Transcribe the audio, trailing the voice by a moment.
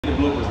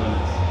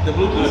The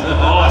bloopers?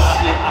 Oh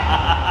shit.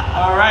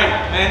 Alright,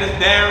 man, it's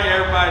Darren.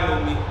 Everybody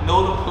know me.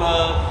 Know the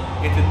plug.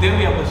 And today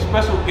we have a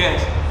special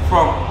guest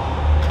from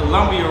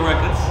Columbia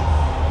Records.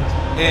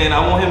 And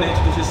I want him to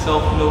introduce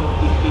himself, you know,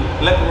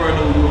 let the world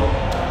know who you are.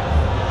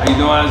 How you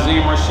doing?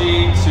 Azim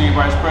Rashid, Senior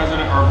Vice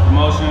President, Urban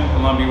Promotion,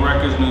 Columbia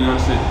Records, New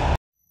York City.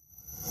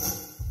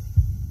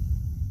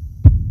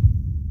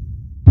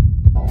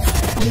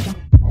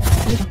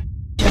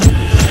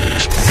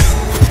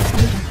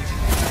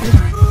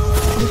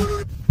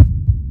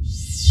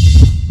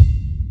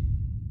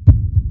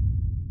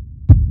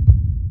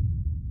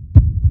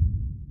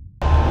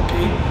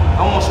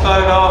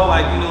 Started off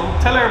like, you know,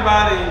 tell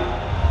everybody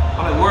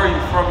like where are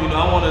you from, you know,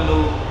 I want to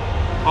know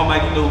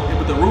like, you know,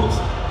 with the roots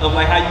of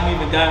like how you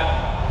even got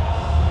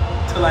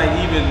to like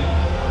even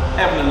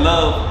having a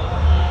love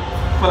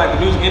for like the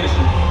music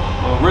industry.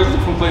 Well, originally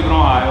from Cleveland,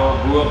 Ohio,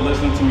 grew up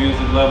listening to music,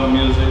 loving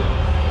music,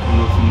 you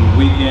know, from the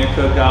weekend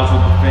cookouts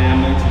with the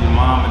family to your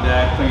mom and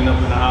dad cleaning up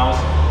in the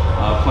house,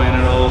 playing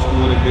at old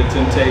school, the Good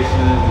Temptations,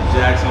 the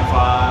Jackson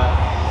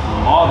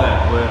 5, all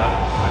that. But I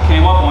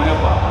came up on hip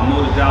hop. I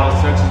moved to Dallas,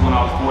 Texas when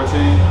I was 14,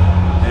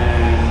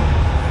 and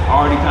I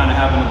already kind of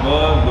having a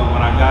bug, but when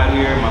I got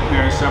here, my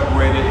parents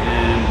separated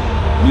and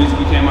music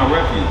became my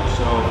refuge.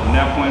 So from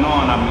that point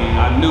on, I mean,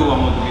 I knew I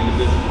wanted to be in the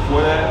business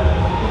before that,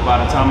 but by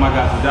the time I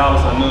got to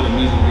Dallas, I knew that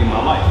music would be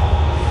my life.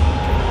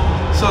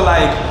 So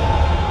like,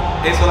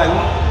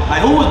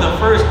 who was the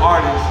first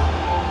artist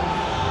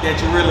that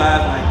you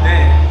realized like,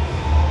 dang,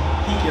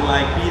 he can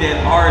like be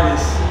that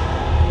artist,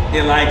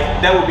 and like,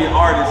 that would be an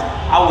artist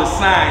I would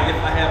sign if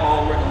I had my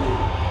own record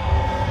label?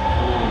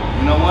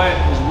 You know what?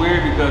 It's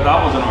weird because I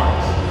was an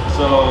artist.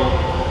 So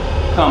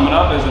coming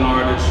up as an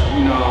artist,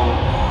 you know,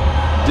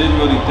 didn't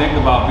really think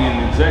about being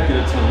an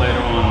executive until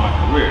later on in my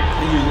career.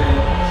 It usually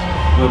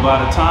happens. But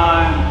by the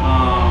time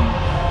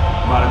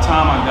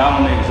I got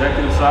on the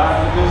executive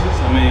side of the business,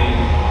 I mean,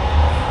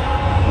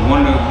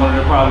 one of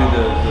the probably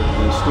the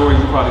stories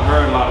you probably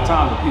heard a lot of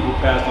times, that people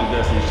passed on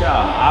Destiny's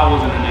Child. I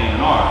wasn't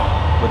an A&R,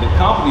 but the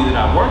company that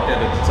I worked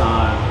at the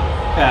time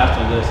passed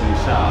on Destiny's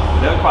Child. But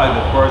that was probably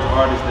the first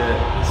artist that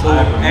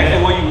I ever met.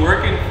 Actually, were you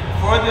working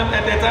for them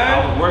at that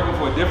time? I was working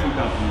for a different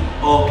company.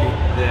 Okay.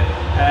 That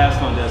passed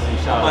on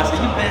Destiny's Child. I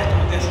said, you passed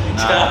on Destiny's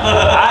Child.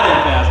 I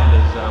didn't pass on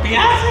Destiny's Child.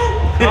 Beyonce?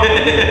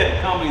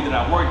 The company that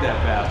I worked at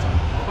passed on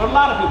them. But a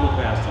lot of people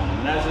passed on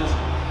them, and that's just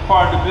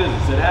part of the business.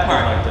 It happens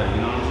like that,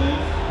 you know what I'm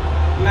saying?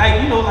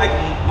 Like, you know, like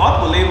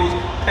multiple labels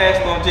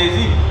passed on Jay-Z.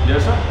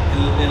 Yes, sir.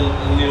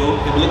 And you know,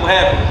 look what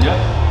happened. Yeah.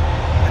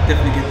 I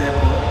definitely get that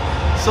part.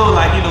 So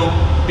like, you know,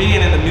 being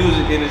in the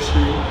music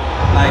industry,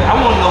 like I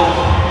want to know,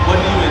 what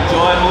do you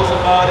enjoy most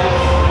about it?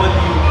 What do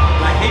you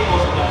like hate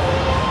most about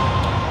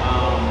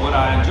it? What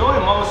I enjoy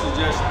most is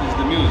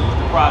the music, it's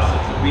the process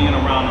of being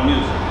around the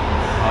music.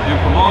 In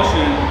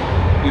promotion,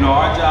 you know,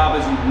 our job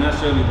isn't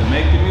necessarily to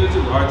make the music,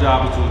 our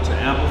job is to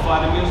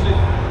amplify the music.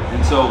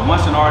 And so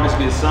once an artist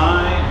gets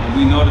signed and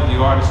we know that the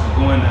artist is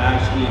going to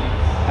actually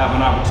have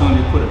an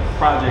opportunity to put a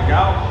project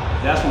out,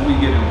 that's when we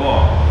get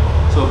involved.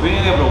 So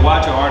being able to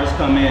watch an artist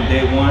come in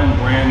day one,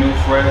 brand new,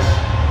 fresh,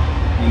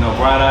 you know,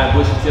 bright-eyed,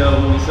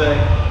 bushy-tailed, what we say,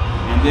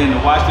 and then to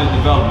watch their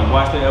development,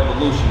 watch their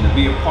evolution, to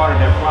be a part of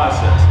that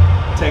process.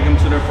 Take them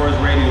to their first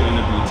radio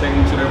interview, take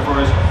them to their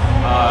first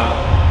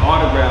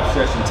autograph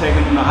session, take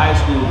them to high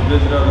school to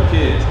visit other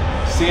kids,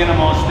 seeing them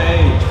on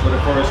stage for the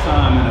first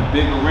time in a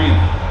big arena.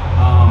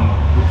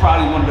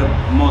 Probably one of the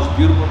most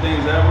beautiful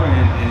things ever,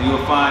 and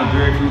you'll find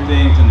very few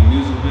things in the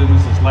music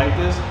business that's like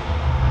this.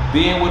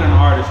 Being with an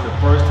artist the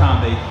first time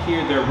they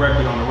hear their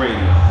record on the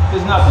radio,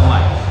 there's nothing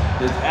like it.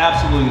 There's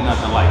absolutely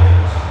nothing like it.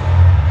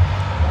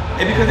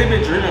 And because they've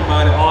been dreaming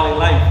about it all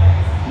their life.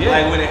 Yeah.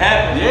 Like when it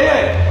happens,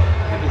 yeah.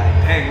 They're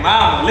like, dang,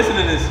 mama, listen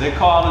to this. They're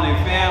calling their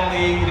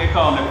family, they're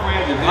calling their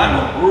friends, they're in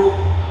a group.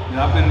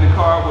 You know, I've been in the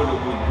car with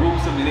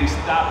groups of them, they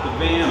stop the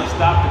van or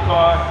stop the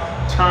car,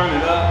 turn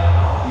it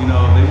up. You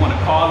know, they want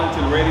to call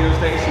into the radio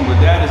station, but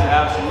that is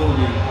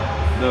absolutely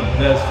the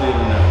best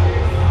feeling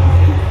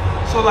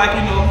ever. So like,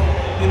 you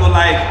know,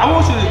 like I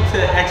want you to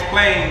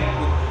explain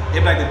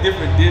like the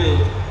different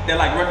deals that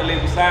like record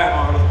label sign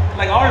artists.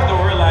 Like artists don't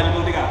realize, you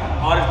know, they got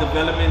artist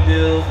development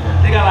deals.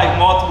 They got like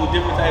multiple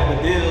different type of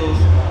deals.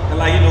 And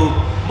like, you know,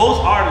 most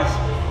artists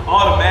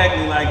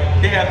automatically like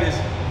they have this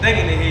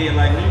thing in their head,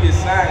 like when you get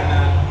signed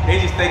now, they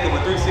just think of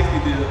a 360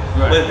 deal.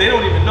 Right. But they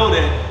don't even know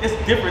that it's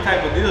different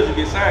type of deals you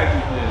get signed to.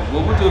 Yeah.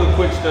 Well, we'll do a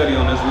quick study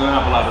on this. We don't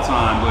have a lot of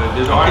time, but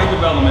there's artist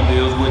development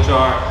deals, which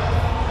are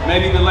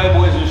maybe the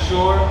label isn't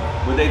sure,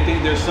 but they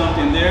think there's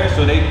something there,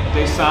 so they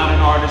sign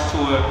an artist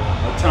to a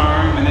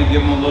term and they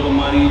give them a little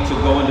money to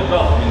go and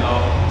develop, you know,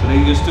 so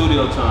they can get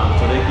studio time,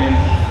 so they can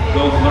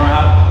go learn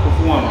how to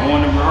perform, go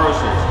into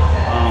rehearsals,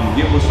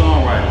 get with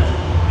songwriters.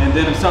 And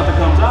then if something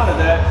comes out of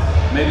that,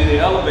 maybe they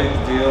elevate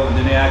the deal and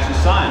then they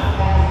actually sign it.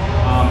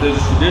 There's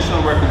a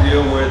traditional record deal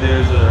where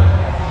there's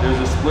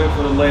a split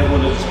for the label,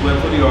 there's a split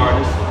for the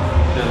artist.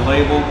 The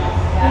label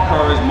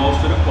incurs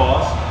most of the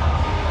cost.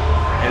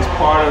 As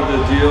part of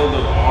the deal, the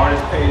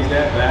artist pays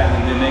that back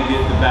and then they get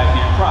the back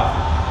end profit.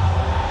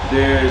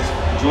 There's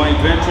joint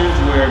ventures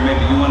where maybe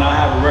you and I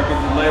have a record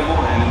label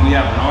and then we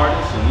have an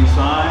artist and we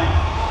sign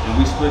and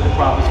we split the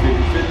profits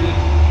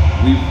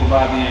 50-50. We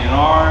provide the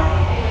A&R,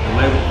 the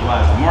label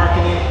provides the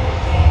marketing.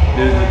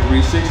 There's the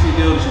 360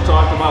 deal that you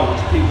talked about, which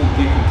people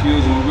get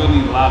confused and we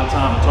really need a lot of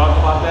time to talk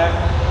about that.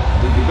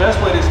 The best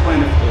way to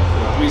explain the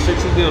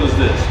 360 deal is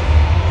this.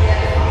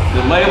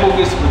 The label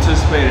gets to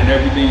participate in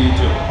everything you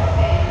do.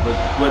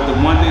 But the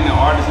one thing the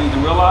artists need to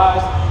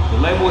realize,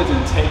 the label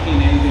isn't taking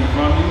anything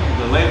from you,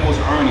 the label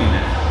is earning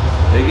that.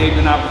 They gave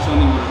you an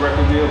opportunity with a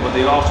record deal, but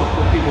they also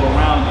put people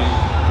around you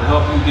to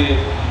help you get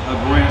a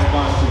brand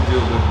sponsorship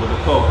deal with a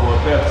Coke or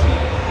a Pepsi,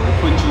 or to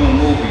put you in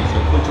movies,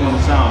 or put you on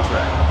the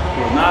soundtrack.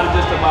 So it's not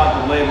just about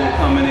the label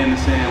coming in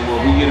and saying, well,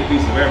 we get a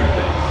piece of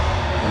everything.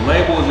 The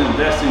label is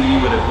investing in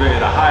you at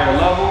a higher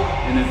level,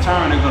 and in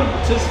turn, they're going to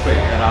participate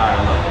at a higher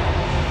level.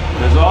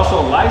 There's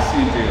also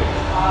licensing deals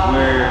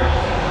where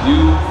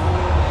you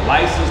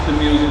license the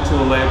music to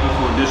a label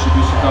for a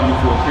distribution company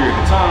for a period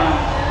of time,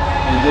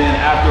 and then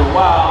after a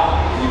while,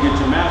 you get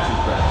your masters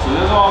back. So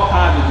there's all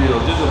kinds of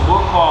deals. There's a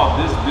book called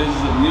This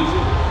Business of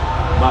Music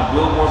by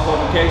Billboard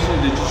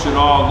Publications that you should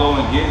all go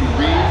and get and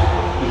read,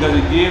 because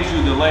it gives you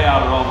the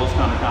layout of all those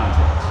kind of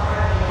contracts.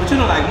 But you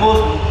know, like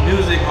most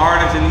music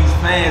artists and these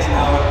fans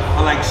now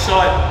are like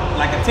short,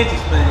 like attention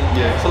span.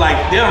 Yeah. So like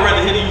they'll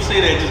rather hear you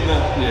say that just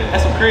now. Yeah.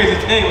 That's some crazy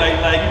thing. Like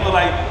you know,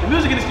 like the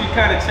music industry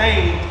kind of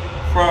changed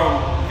from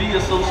via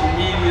social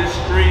media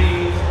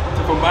streams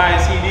to from buying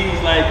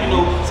CDs. Like you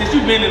know, since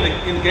you've been in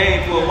the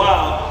game for a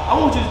while, I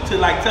want you to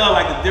like tell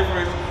like the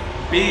difference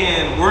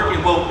being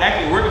working for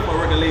a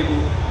record label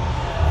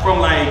from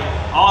like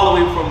all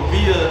the way from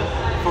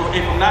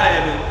not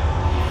having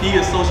via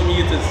social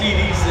media to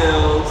CD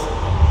sales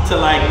to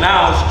like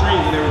now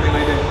streams and everything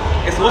like that.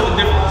 And so what's the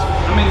difference?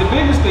 I mean, the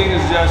biggest thing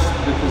is just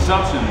the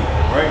consumption,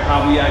 right?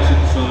 How we actually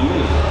consume the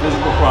music.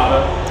 Physical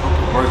product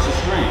versus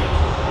streams.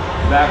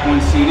 Back when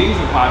CDs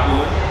were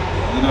popular,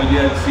 you know,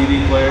 you had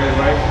CD players,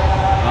 right?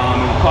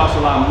 It cost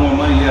a lot more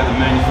money. You had to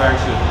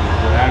manufacture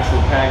the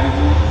actual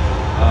packaging,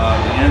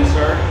 the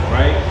insert,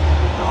 right?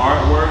 The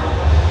artwork,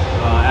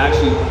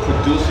 actually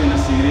producing the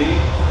CD.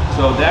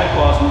 So that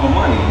costs more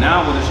money.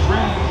 Now with a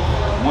stream,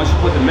 once you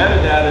put the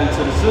metadata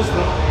into the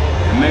system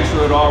and make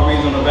sure it all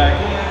reads on the back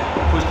end,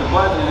 push the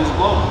button and it's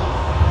global.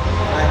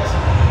 Right.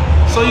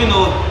 So you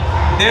know,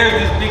 there's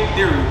this big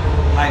theory,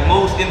 like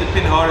most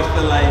independent artists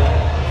feel like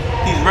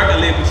these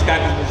record labels got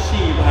this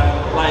machine behind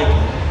it. Like,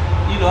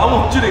 you know, I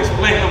want you to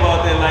explain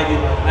about that. Like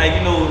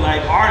you know,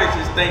 like artists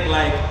just think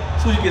like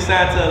as soon as you get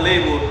signed to a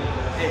label,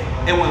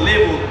 and one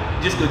label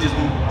just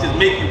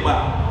make you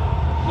buy.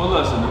 Well,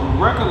 listen, the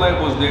record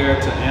label is there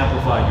to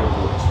amplify your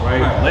voice,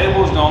 right?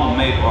 Labels don't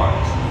make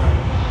artists.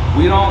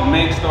 We don't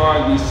make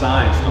stars, we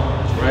sign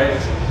stars, right?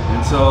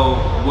 And so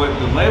what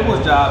the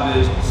label's job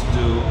is to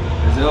do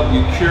is to help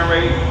you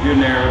curate your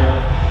narrative,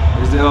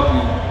 is to help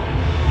you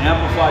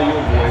amplify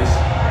your voice,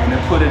 and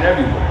then put it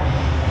everywhere.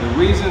 The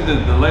reason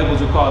that the labels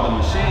are called the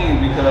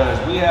machine because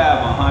we have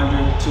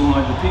 100,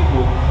 200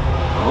 people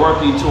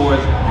working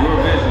towards your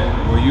vision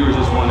where you're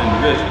just one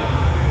individual.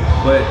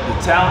 But the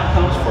talent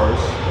comes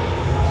first.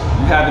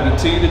 You have to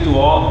continue to do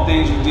all the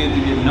things you did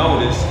to get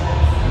noticed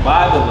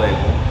by the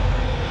label.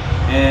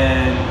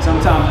 And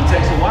sometimes it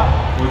takes a while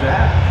for it to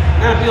happen.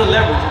 You gotta build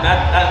leverage. And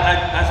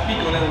I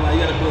speak on that a lot.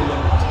 You gotta build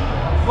leverage.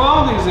 Well, I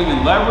don't think it's even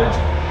leverage.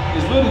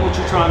 It's really what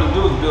you're trying to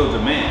do is build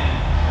demand.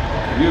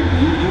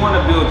 You want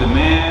to build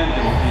demand,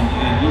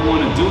 and you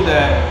want to do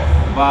that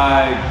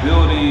by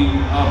building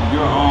up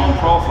your own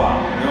profile,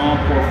 your own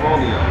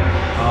portfolio,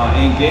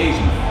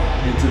 engagement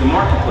into the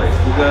marketplace.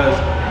 Because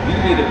you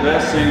can be the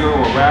best singer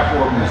or rapper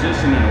or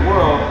musician in the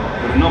world,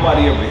 but if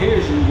nobody ever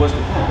hears you, what's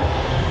the point?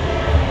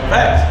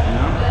 Facts. You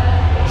know?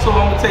 So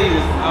I'm gonna tell you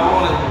this.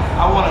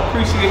 I wanna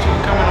appreciate you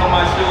for coming on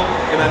my show,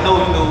 and I know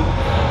you know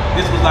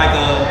this was like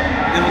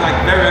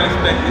very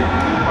unexpected.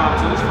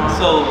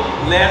 So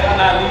last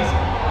but not least,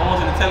 I want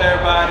you to tell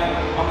everybody.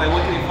 I'm like, where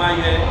can they find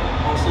you at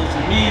on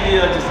social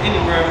media, just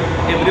anywhere,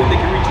 and but if they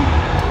can reach you.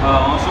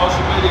 On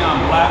social media,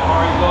 I'm Black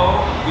Ari Gold,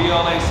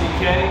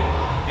 BLACKARIGOLD.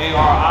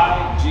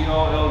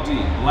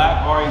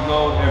 Black Ari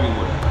Gold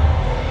everywhere.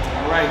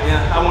 All right,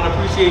 yeah, I want to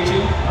appreciate you,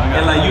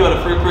 and like you are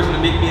the first person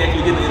to make me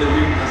actually get the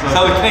interview.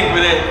 So thank you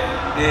for that,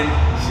 and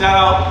shout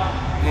out,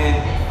 and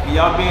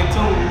y'all be in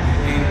tune,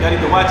 and y'all need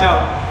to watch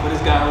out for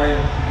this guy right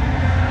here.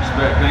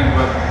 Respect, thank you,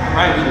 brother.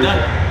 All right, we done.